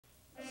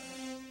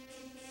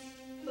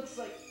Looks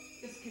like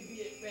this could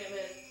be it,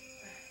 Batman.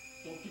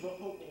 Don't give up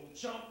hope, old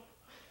chump.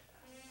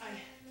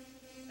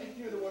 I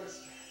fear the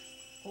worst.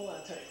 Hold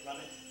on tight,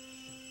 Robin.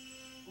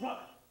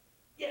 Robin!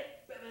 Yeah,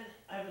 Batman.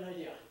 I have an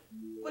idea.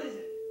 What is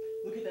it?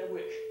 Look at that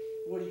wick.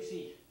 What do you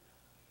see?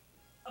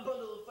 A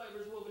bundle of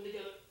fibers woven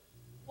together.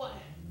 What?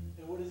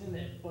 And what is in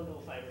that bundle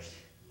of fibers?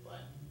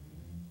 What?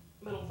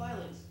 Metal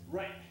filings.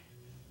 Right.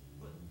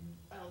 But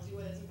I don't see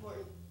why that's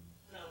important.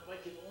 Now, if I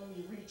could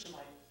only reach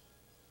my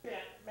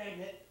bat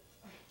magnet.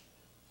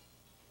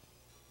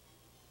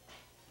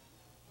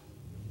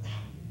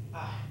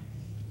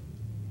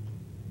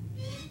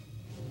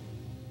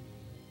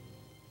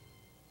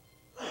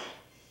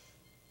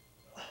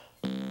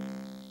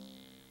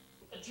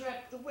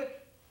 Attract the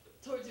wick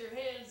towards your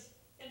hands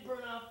and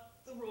burn off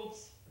the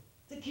ropes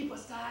to keep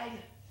us tied.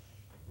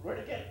 Right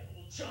again,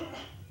 old chump.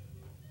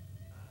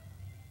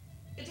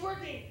 It's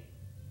working!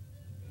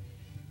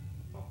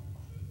 Oh.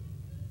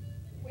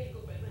 Way to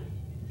go, Batman.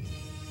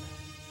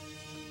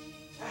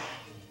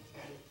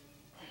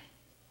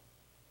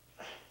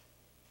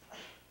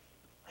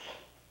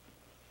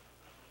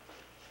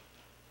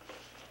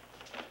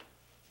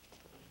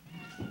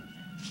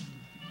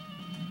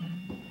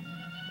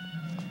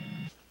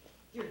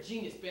 You're a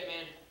genius,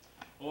 Batman.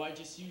 Oh, I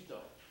just used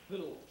a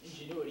little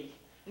ingenuity.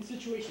 In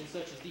situations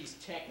such as these,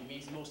 tact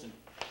remains the most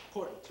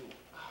important tool.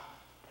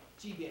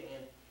 Gee,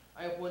 Batman,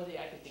 I hope one day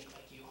I can think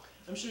like you.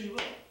 I'm sure you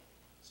will.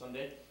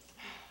 Someday.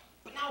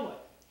 But now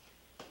what?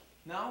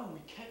 Now we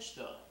catch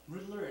the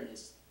Riddler in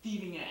his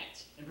thieving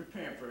act and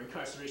prepare him for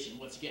incarceration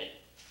once again.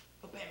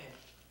 But Batman,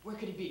 where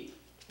could he be?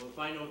 Well, if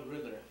I know the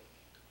Riddler,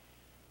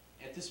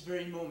 at this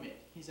very moment,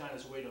 he's on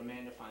his way to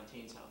Amanda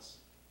Fontaine's house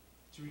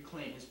to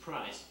reclaim his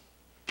prize.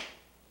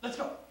 Let's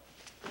go.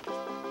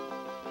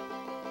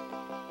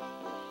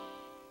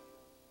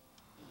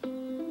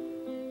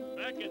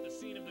 Back at the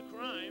scene of the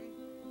crime.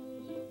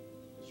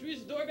 Should we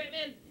use the door,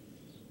 Batman?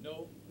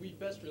 No, we'd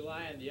best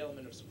rely on the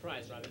element of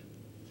surprise, Robin.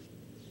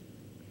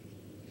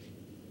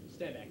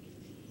 Stand back.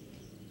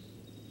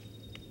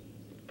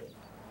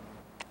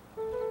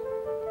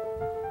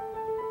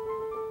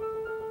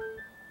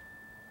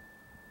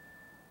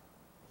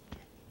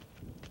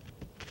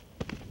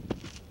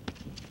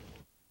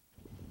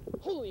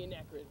 Holy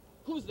inaccurate.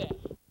 Who's that?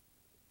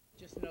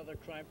 Just another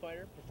crime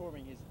fighter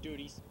performing his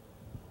duties.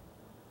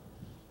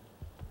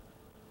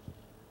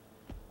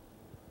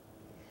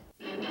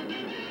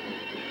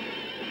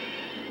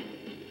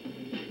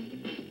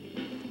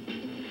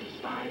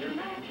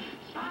 Spider-Man,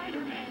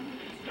 Spider-Man,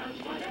 does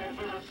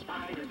whatever a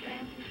spider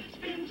can.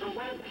 Spins a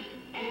web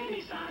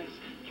any size,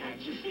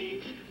 catches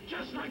thieves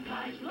just like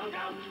flies. Look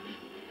out,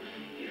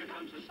 here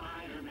comes the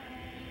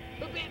Spider-Man.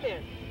 But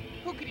Batman,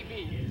 who could he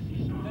be?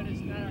 That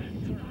is not our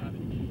concern,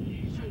 Robin.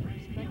 You should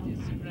respect his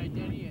secret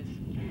identity as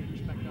you would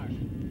respect ours.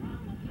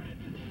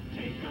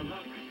 Take a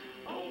look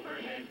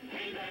overhead.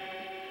 Hey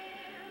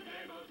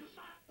there goes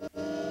the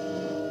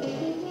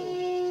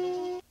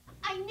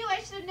I knew I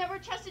should have never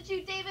trusted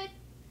you, David.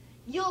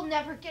 You'll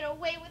never get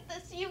away with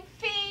this, you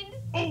fiend.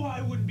 Oh,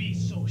 I wouldn't be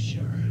so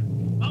sure.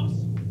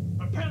 Mouse,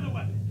 prepare the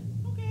weapon.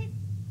 Okay.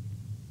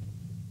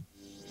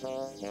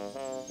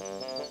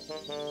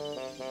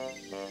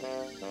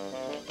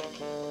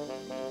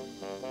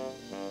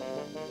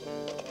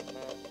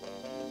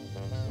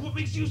 What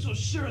makes you so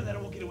sure that I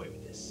won't get away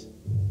with this?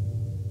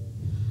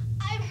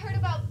 I've heard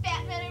about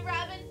Batman and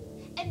Robin,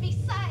 and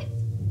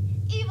besides,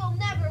 evil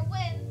never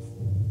wins.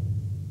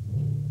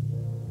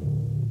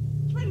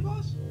 You ready,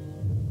 boss?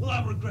 Well,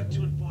 I regret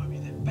to inform you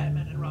that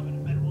Batman and Robin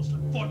have met a most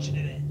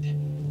unfortunate end.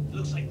 It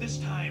looks like this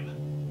time,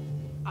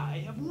 I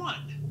have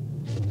won.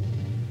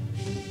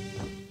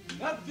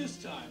 Not this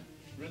time,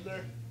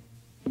 Riddler.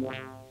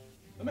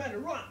 Amanda,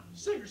 run!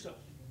 Save yourself!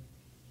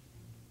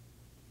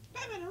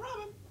 Batman and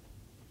Robin?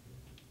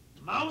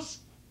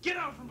 Mouse, get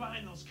out from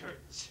behind those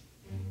curtains.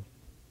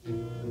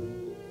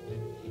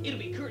 It'll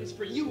be curtains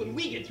for you when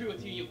we get through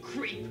with you, you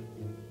creep.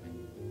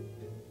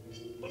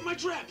 But my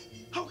trap,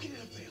 how can it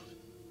have failed?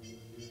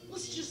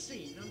 Let's just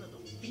say none of the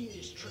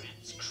fiendish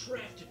traps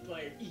crafted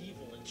by an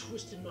evil and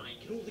twisted mind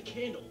can hold a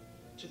candle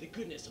to the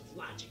goodness of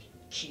logic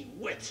and keen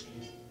wit.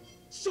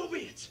 So be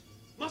it.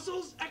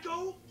 Muscles,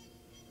 echo.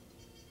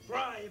 For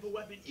I have a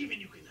weapon even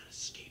you cannot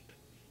escape.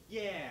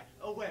 Yeah,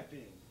 a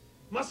weapon.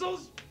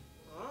 Muscles,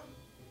 Huh?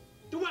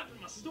 the weapon,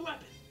 Muscles, the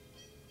weapon.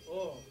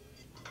 Oh.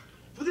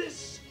 For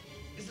this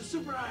is the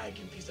super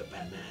icon piece of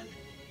Batman.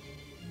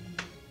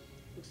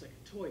 Looks like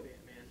a toy,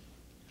 Batman.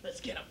 Let's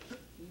get him.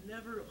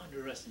 Never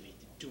underestimate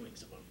the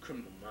doings of a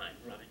criminal mind,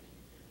 Robin.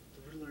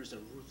 The Riddler is a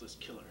ruthless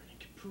killer and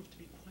can prove to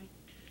be quite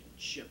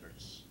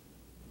chivalrous.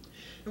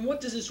 And what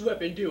does this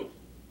weapon do,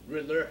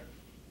 Riddler?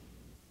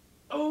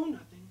 Oh,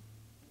 nothing.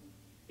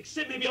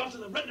 Except maybe alter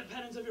the retina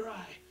patterns of your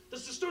eye,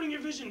 thus distorting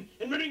your vision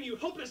and rendering you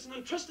helpless and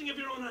untrusting of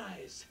your own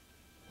eyes.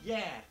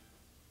 Yeah.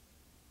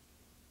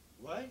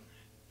 What?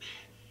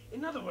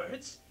 In other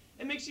words,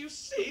 it makes you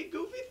see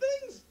goofy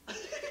things.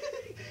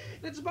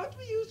 It's about to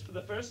be used for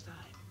the first time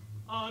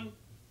on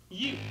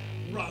you,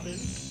 Robin.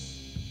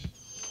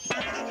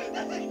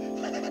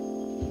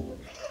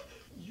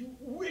 You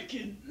wicked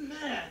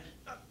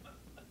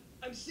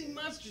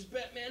living monsters,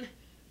 Batman.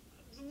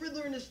 The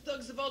Riddler and his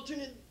thugs have all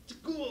turned into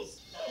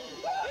ghouls.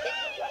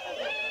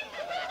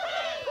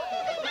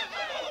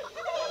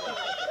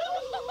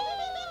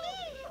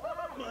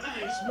 My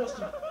eyes must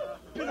have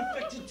been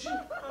affected too.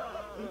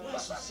 I've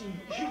also seen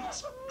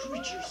hideous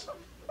creatures.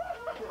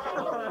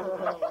 Batman!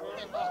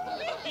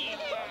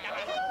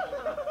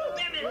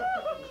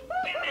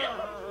 Batman!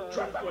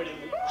 Drop right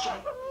in the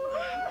jump.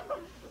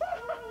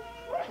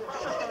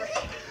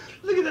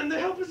 Look at them, they're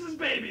helpless as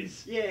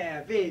babies.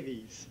 Yeah,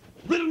 babies.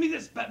 Riddle me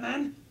this,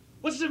 Batman.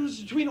 What's the difference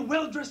between a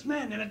well-dressed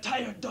man and a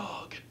tired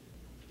dog?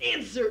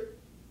 Answer!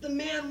 The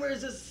man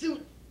wears a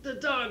suit, the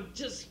dog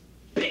just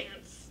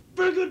pants.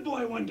 Very good,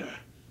 boy wonder.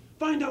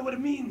 Find out what it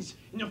means,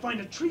 and you'll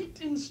find a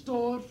treat in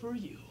store for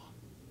you.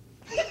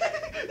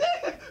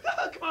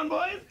 Come on,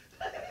 boys.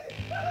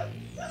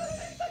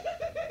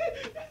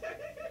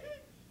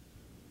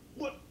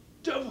 What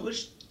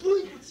devilish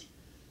delinquency!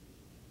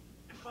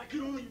 If I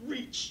could only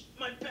reach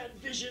my bad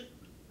vision,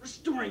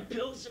 restoring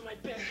pills in my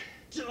bag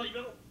till you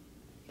know.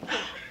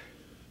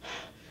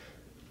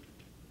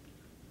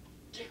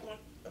 Take one.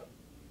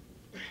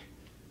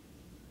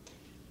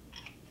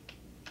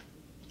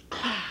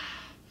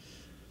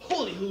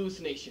 Holy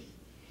hallucination.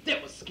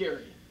 That was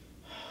scary.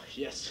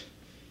 Yes,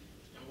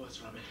 it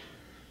was, Robin.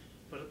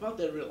 But about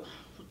that riddle,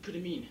 what could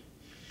it mean?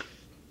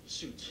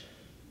 Suits,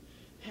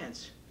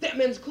 hands. That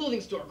men's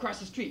clothing store across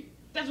the street.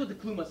 That's what the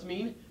clue must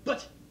mean.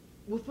 But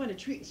we'll find a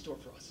treat in store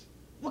for us.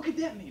 What could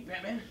that mean,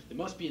 Batman? They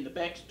must be in the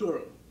back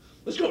storeroom.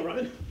 Let's go,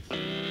 Robin.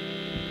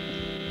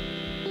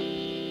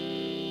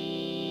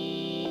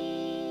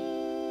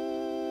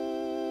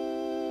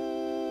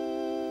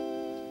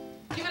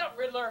 Give it up,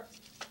 Riddler.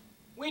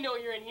 We know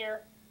you're in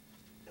here.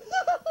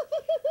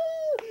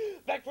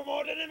 Back for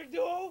more dynamic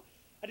duo?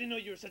 I didn't know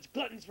you were such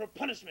gluttons for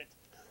punishment.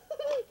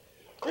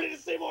 Ready to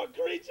see more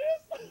creatures?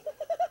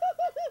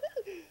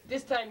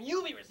 This time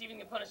you'll be receiving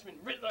the punishment,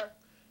 Riddler.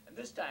 And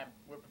this time,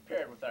 we're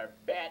prepared with our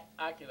bat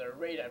ocular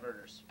ray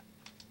diverters.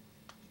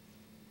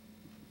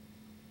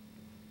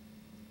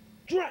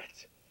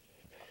 Drat!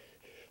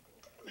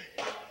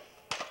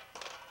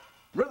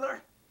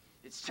 Riddler,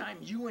 it's time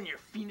you and your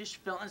fiendish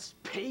felons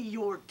pay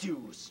your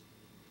dues.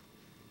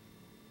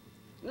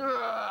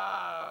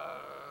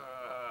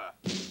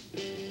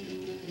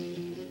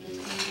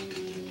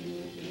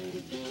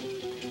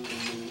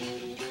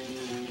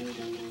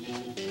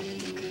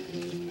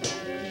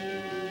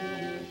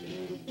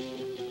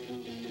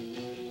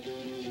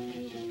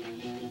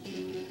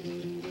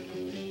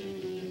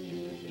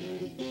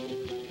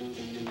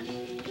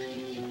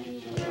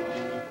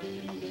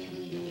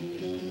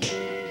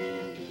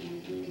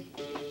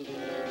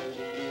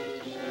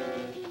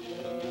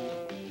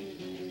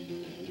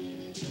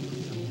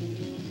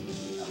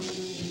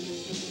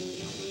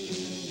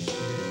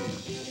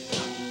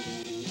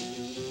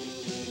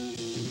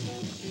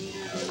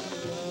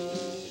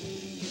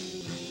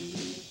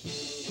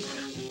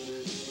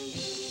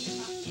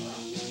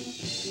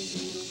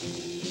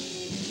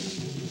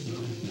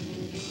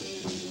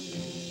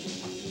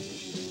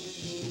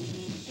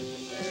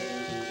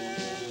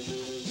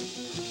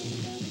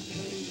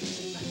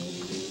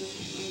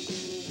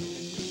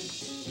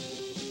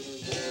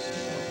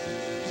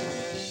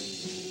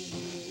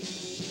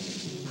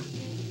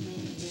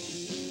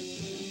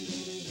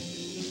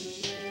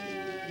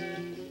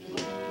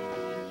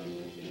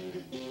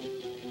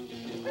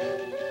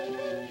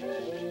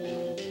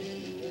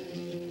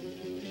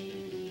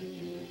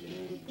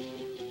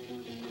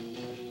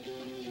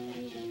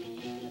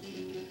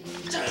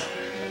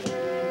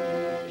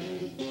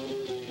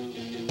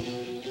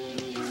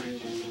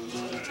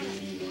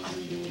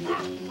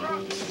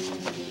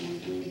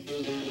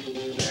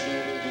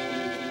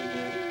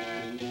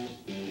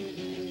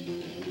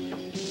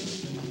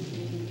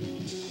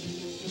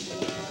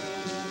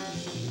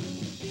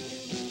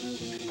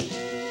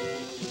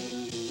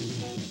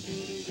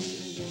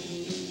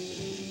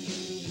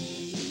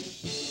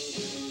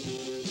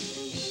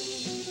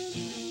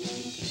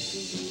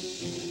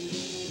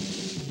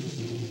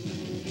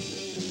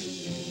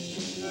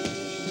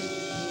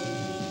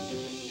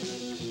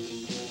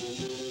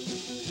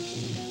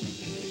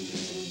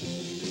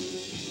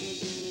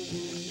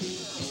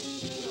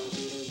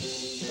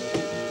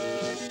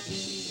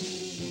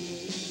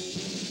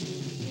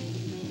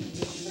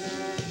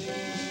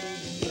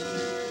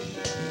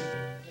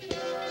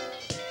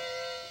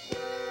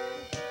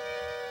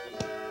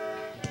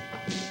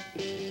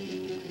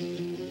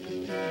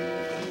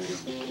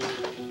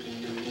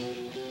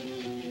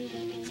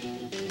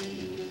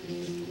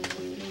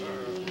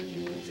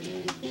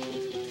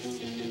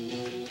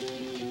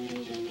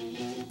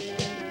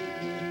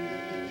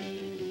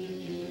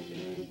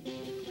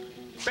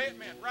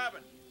 Batman,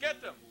 Robin,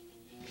 get them!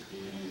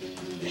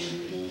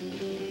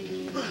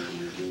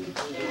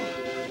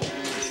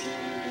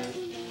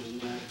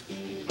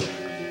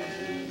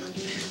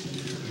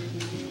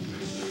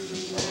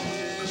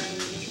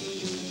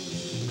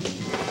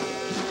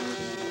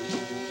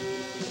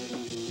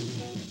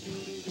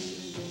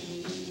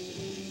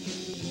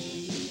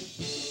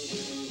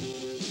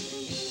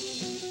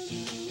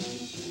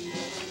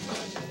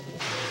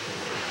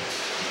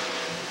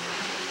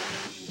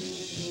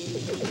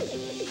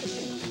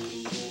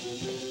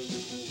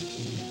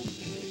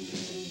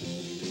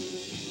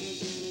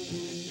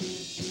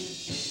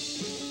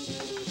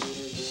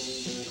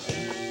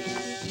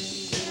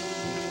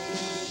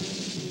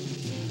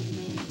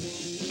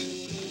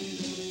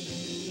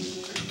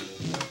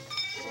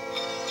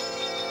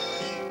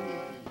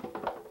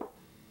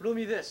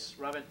 Yes,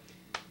 Robin.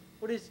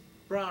 What is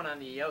brown on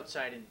the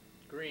outside and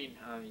green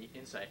on the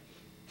inside?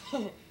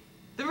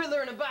 The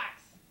Riddler in a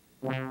box.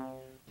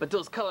 But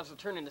those colors will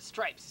turn into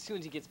stripes as soon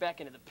as he gets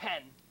back into the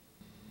pen.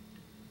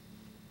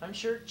 I'm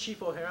sure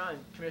Chief O'Hara and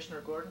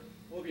Commissioner Gordon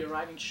will be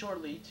arriving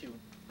shortly to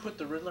put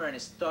the Riddler and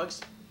his thugs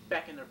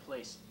back in their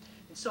place,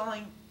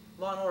 installing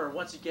law and order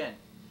once again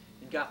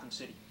in Gotham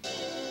City.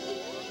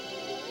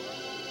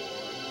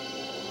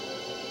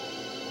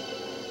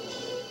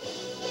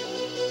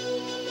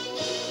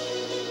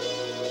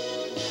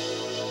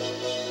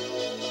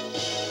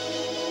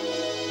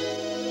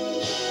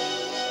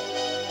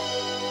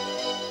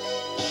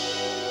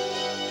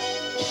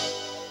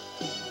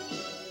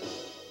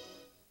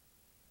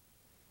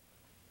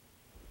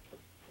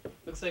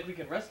 Looks like we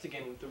can rest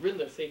again with the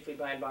Riddler safely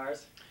behind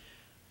bars.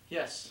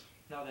 Yes,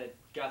 now that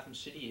Gotham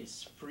City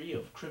is free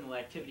of criminal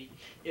activity,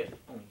 if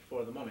only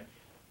for the moment.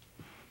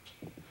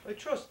 I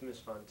trust Miss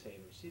Fontaine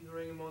received the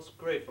ring in most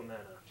grateful manner.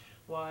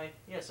 Why,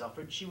 yes,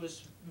 Alfred, she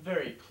was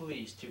very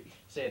pleased, to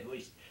say the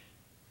least.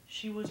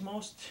 She was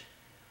most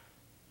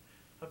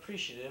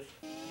appreciative.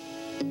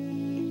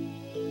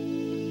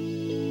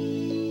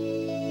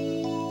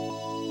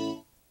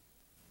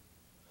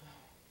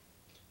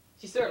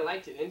 She sort of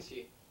liked it, didn't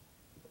she?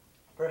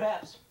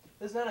 Perhaps.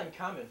 It's not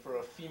uncommon for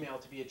a female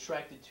to be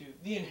attracted to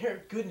the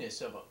inherent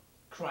goodness of a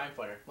crime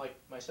fighter like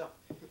myself.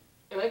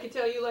 And I can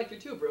tell you liked her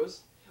too,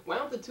 Bruce. Why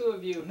don't the two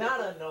of you...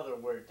 Not another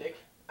word, Dick.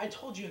 I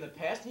told you in the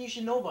past, and you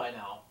should know by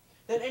now,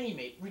 that any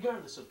mate,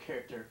 regardless of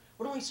character,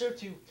 would only serve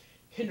to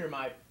hinder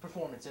my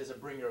performance as a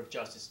bringer of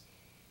justice.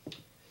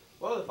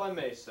 Well, if I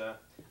may, sir,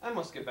 I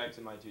must get back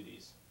to my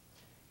duties.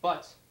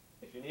 But,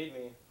 if you need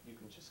me, you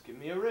can just give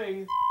me a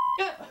ring.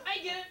 Yeah,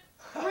 I get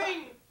it!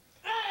 Ring!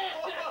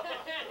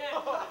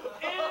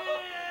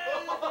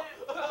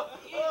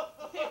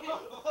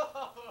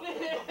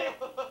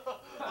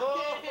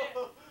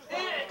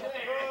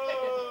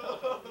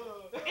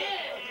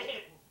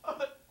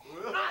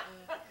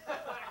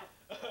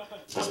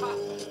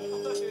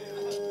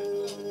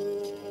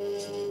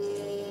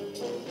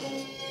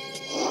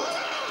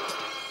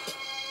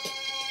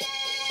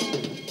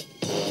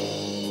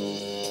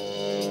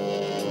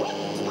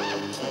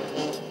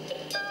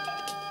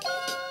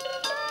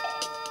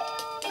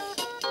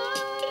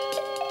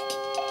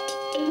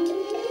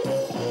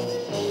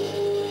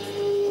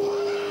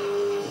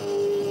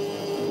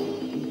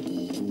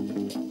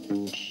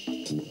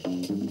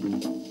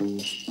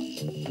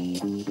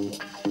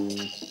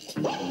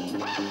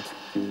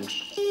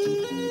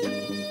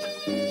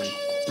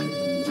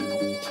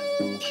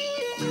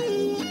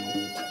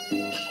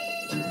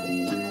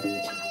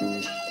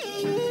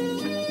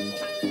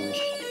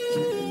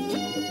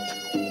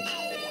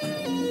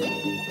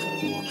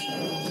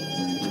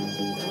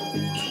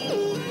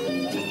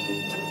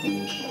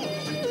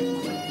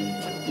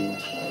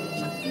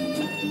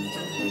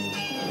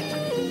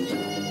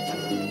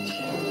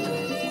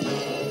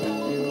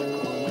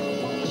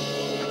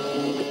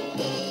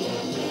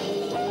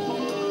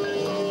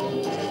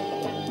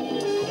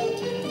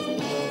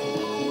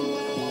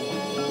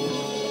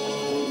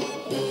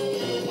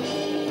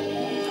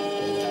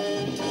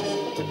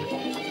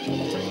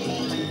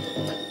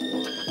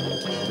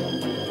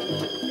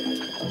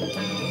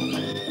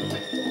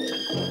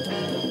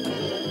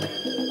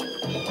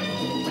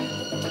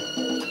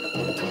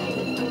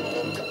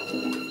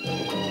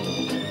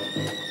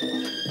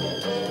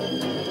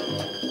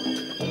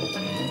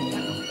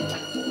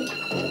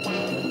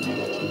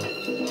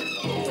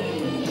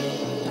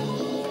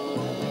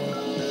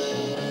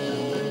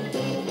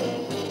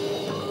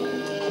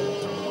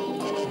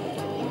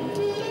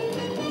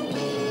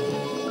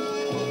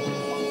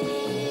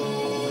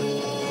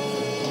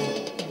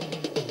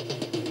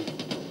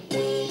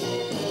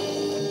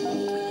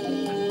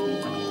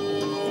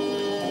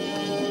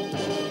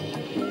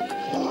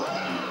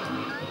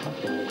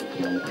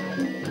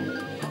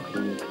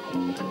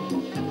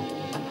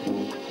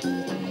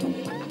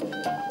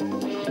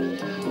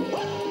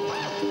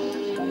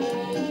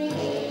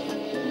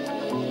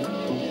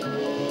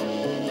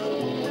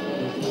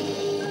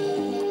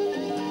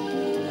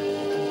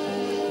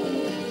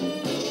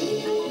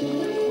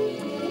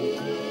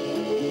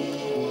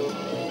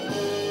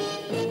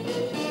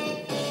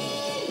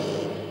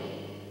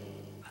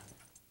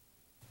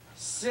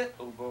 Sit,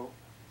 Ubo.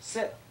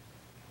 Sit.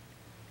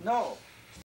 No.